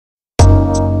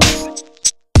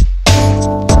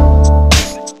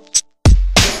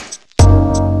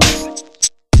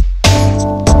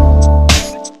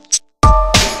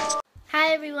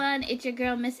it's your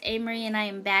girl Miss Amory, and I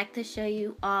am back to show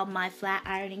you all my flat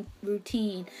ironing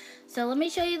routine. So let me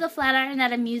show you the flat iron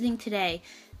that I'm using today.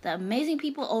 The amazing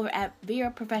people over at Vera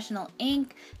Professional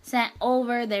Inc. sent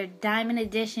over their diamond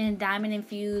edition, diamond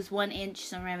infused 1-inch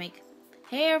ceramic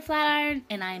hair flat iron,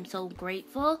 and I am so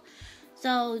grateful.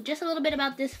 So just a little bit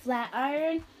about this flat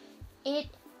iron. It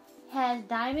has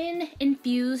diamond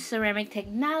infused ceramic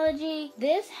technology.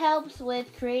 This helps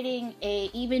with creating a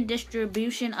even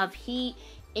distribution of heat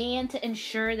and to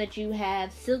ensure that you have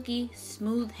silky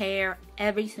smooth hair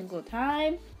every single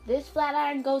time. This flat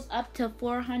iron goes up to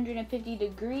 450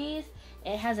 degrees.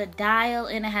 It has a dial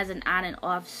and it has an on and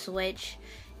off switch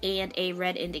and a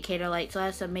red indicator light, so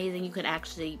that's amazing. You could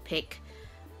actually pick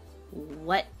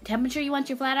what temperature you want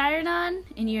your flat iron on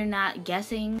and you're not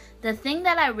guessing. The thing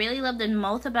that I really love the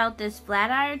most about this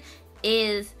flat iron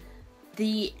is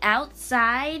the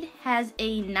outside has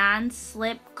a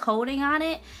non-slip coating on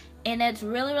it, and it's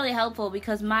really helpful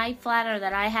because my flat iron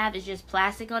that I have is just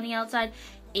plastic on the outside,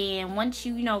 and once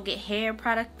you get hair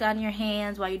product on your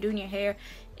hands while you're doing your hair,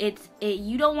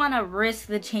 you don't want to risk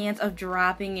the chance of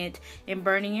dropping it and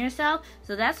burning yourself.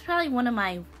 So that's probably one of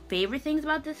my favorite things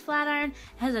about this flat iron.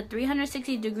 It has a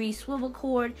 360-degree swivel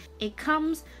cord. It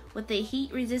comes with a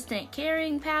heat resistant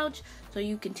carrying pouch, so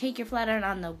you can take your flat iron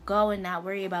on the go and not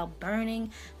worry about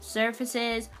burning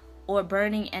surfaces or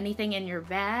burning anything in your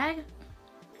bag.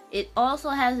 It also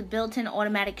has a built-in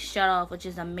automatic shut-off, which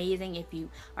is amazing if you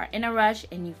are in a rush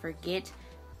and you forget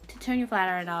to turn your flat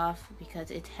iron off,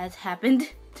 because it has happened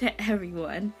to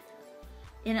everyone.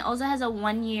 And it also has a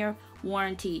 1-year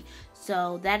warranty,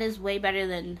 so that is way better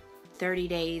than 30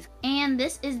 days. And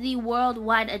this is the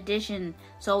worldwide edition,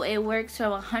 so it works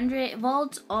from 100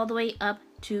 volts all the way up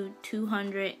to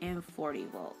 240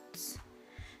 volts.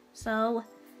 So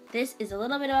this is a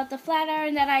little bit about the flat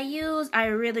iron that I use. I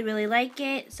really like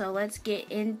it. So let's get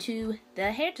into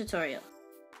the hair tutorial.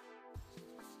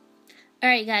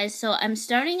 Alright guys, so I'm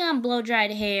starting on blow dried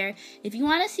hair. If you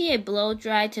want to see a blow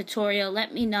dry tutorial,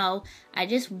 let me know. I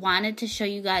just wanted to show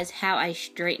you guys how I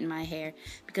straighten my hair,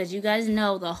 because you guys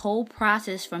know the whole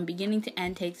process from beginning to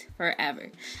end takes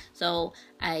forever. So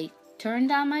I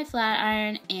turned on my flat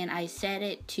iron and I set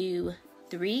it to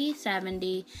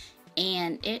 370,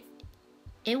 and it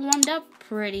warmed up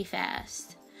pretty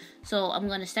fast. So I'm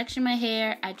going to section my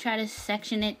hair. I try to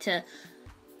section it to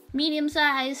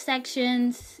medium-sized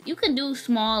sections. You can do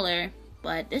smaller,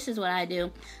 but this is what I do.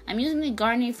 I'm using the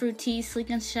Garnier Fructis Sleek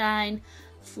and Shine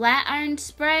flat iron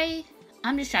spray.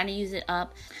 I'm just trying to use it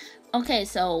up. Okay,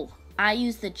 so I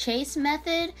use the chase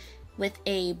method with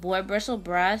a boar bristle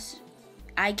brush.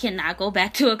 I cannot go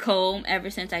back to a comb ever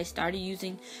since I started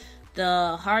using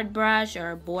the hard brush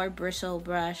or boar bristle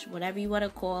brush, whatever you want to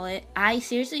call it. I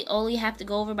seriously only have to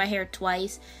go over my hair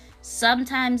twice,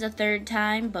 sometimes a third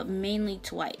time, but mainly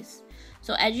twice.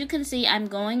 So as you can see, I'm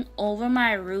going over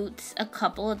my roots a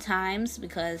couple of times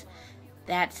because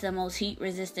that's the most heat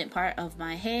resistant part of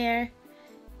my hair,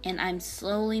 and I'm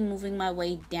slowly moving my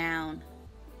way down,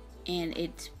 and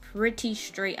it's pretty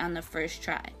straight on the first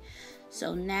try.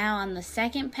 So now on the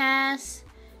second pass,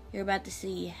 you're about to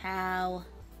see how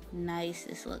nice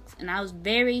this looks, and I was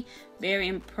very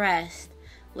impressed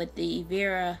with the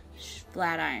Vera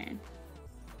flat iron.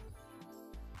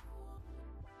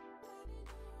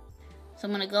 So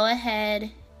I'm going to go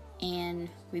ahead and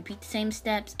repeat the same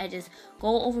steps. I just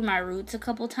go over my roots a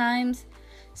couple times,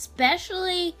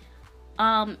 especially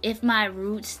if my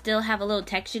roots still have a little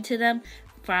texture to them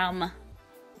from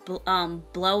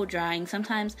blow drying.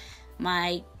 Sometimes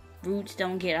my roots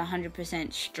don't get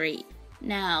 100% straight.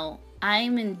 Now,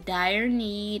 I'm in dire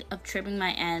need of trimming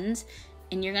my ends,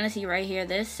 and you're going to see right here,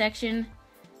 this section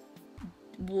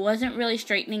wasn't really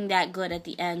straightening that good at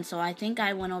the end, so I think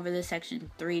I went over this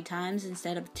section 3 times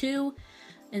instead of 2.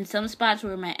 In some spots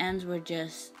where my ends were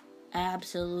just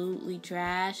absolutely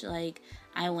trash, like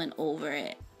I went over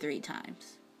it 3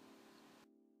 times.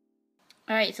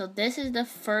 Alright, so this is the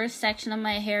first section of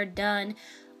my hair done.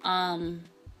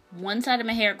 One side of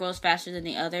my hair grows faster than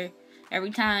the other.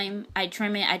 Every time I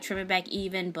trim it back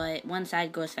even, but one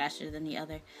side goes faster than the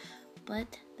other.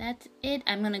 But that's it.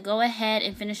 I'm going to go ahead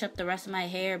and finish up the rest of my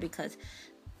hair because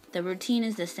the routine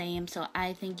is the same. So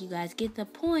I think you guys get the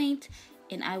point,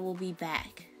 and I will be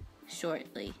back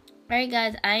shortly. Alright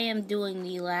guys, I am doing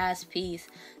the last piece.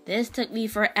 This took me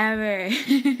forever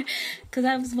because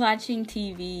I was watching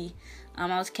TV. I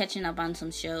was catching up on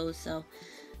some shows, so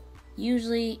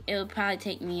usually it would probably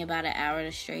take me about an hour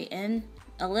to straighten.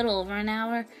 A little over an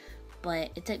hour,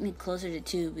 but it took me closer to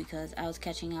 2 because I was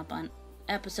catching up on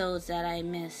episodes that I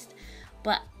missed.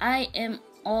 But I am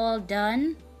all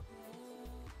done.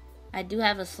 I do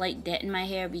have a slight dent in my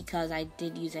hair because I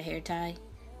did use a hair tie,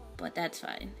 but that's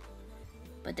fine.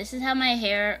 But this is how my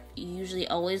hair usually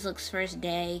always looks first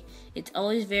day. It's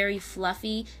always very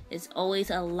fluffy. It's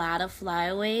always a lot of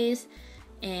flyaways,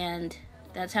 and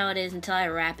that's how it is until I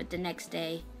wrap it the next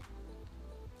day.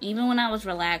 Even when I was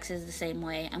relaxed, it's the same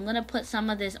way. I'm going to put some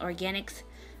of this organics,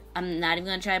 I'm not even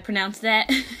going to try to pronounce that,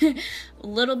 a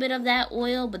little bit of that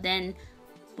oil, but then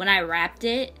when I wrapped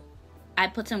it, I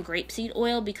put some grapeseed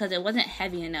oil because it wasn't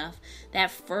heavy enough.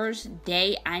 That first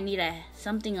day, I need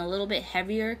something a little bit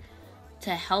heavier to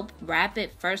help wrap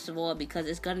it, first of all, because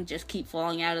it's going to just keep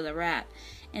falling out of the wrap.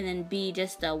 And then B,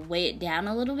 just to weigh it down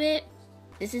a little bit.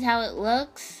 This is how it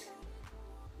looks.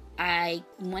 I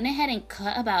went ahead and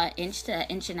cut about 1 inch to 1.5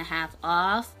 inches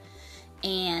off.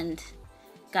 And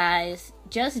guys,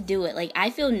 just do it. Like,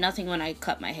 I feel nothing when I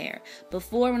cut my hair.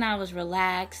 Before, when I was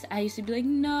relaxed, I used to be like,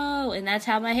 no. And that's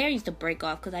how my hair used to break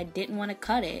off because I didn't want to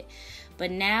cut it.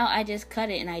 But now I just cut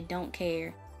it and I don't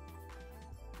care.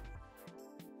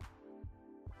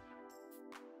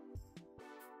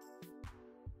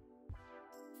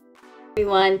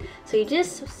 Everyone, so you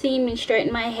just seen me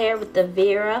straighten my hair with the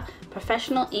Vera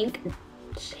Professional Inc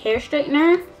hair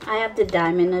straightener. I have the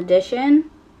diamond edition.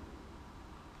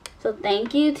 So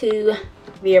thank you to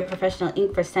Vera Professional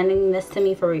Inc for sending this to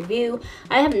me for review.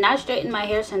 I have not straightened my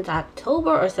hair since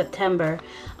October or September,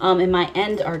 and my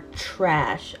ends are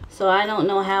trash. So I don't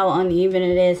know how uneven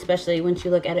it is, especially once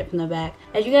you look at it from the back.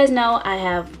 As you guys know,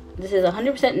 this is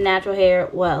 100% natural hair.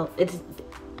 Well,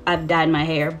 I've dyed my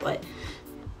hair, but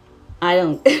I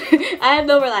have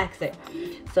no relaxer.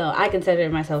 So I consider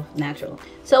myself natural.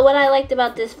 So what I liked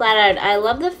about this flat iron, I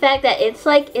love the fact that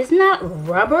it's not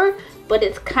rubber, but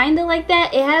it's kind of like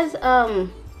that. It has, I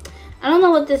don't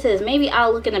know what this is. Maybe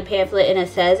I'll look in a pamphlet and it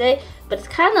says it, but it's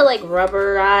kind of like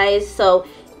rubberized. So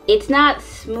it's not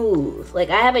smooth. Like,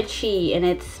 I have a Chi and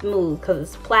it's smooth because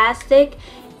it's plastic.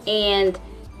 And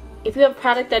if you have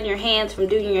product on your hands from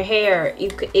doing your hair,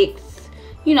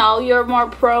 you're more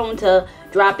prone to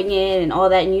dropping in and all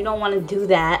that, and you don't want to do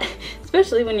that,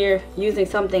 especially when you're using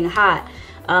something hot.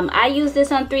 I use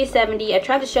this on 370. I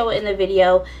tried to show it in the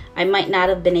video. I might not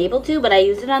have been able to, but I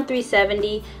used it on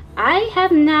 370. I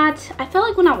felt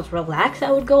like when I was relaxed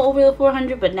I would go over the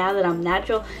 400, but now that I'm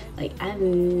natural, like, I've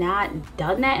not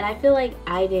done that, and I feel like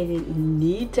I didn't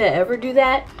need to ever do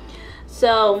that.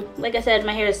 So like I said,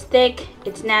 my hair is thick,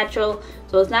 it's natural,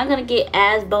 so it's not gonna get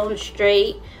as bone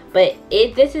straight. But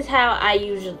this is how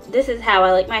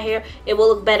I like my hair. It will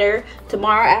look better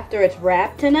tomorrow after it's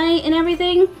wrapped tonight and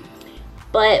everything.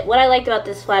 But what I liked about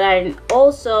this flat iron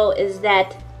also is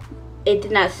that it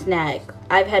did not snag.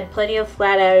 I've had plenty of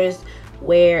flat irons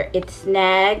where it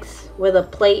snags, where the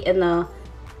plate and the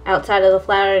outside of the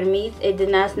flat iron meets. It did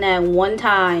not snag one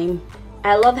time.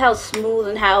 I love how smooth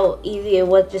and how easy it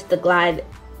was just to glide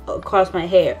across my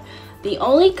hair. The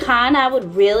only con I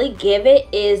would really give it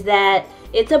is that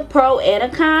it's a pro and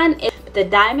a con. The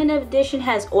diamond edition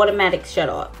has automatic shut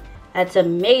off. That's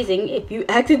amazing if you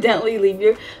accidentally leave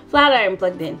your flat iron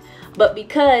plugged in. But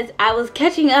because I was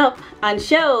catching up on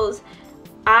shows,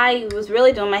 I was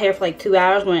really doing my hair for like 2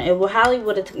 hours when it probably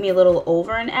would have took me a little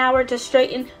over an hour to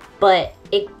straighten. But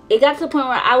it got to the point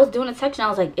where I was doing a section, I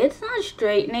was like, it's not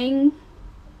straightening.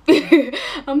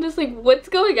 I'm just like, what's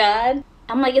going on?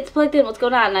 I'm like, it's plugged in, what's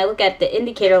going on? And I look at the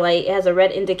indicator light. It has a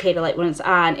red indicator light when it's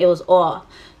on. It was off.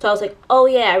 So I was like, oh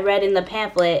yeah, I read in the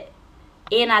pamphlet,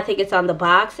 and I think it's on the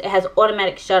box, it has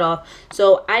automatic shut off.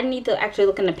 So I need to actually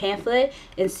look in the pamphlet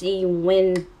and see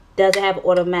when does it have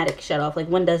automatic shut off. Like,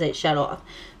 when does it shut off?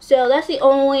 So that's the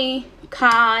only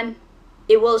con.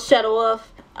 It will shut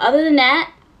off. Other than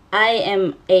that, I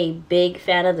am a big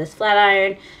fan of this flat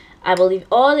iron. I will leave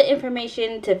all the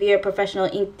information to Vera Professional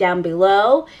Inc down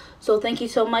below. So thank you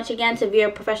so much again to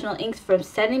Vera Professional Inc for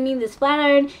sending me this flat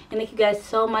iron. And thank you guys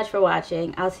so much for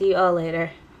watching. I'll see you all later.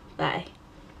 Bye.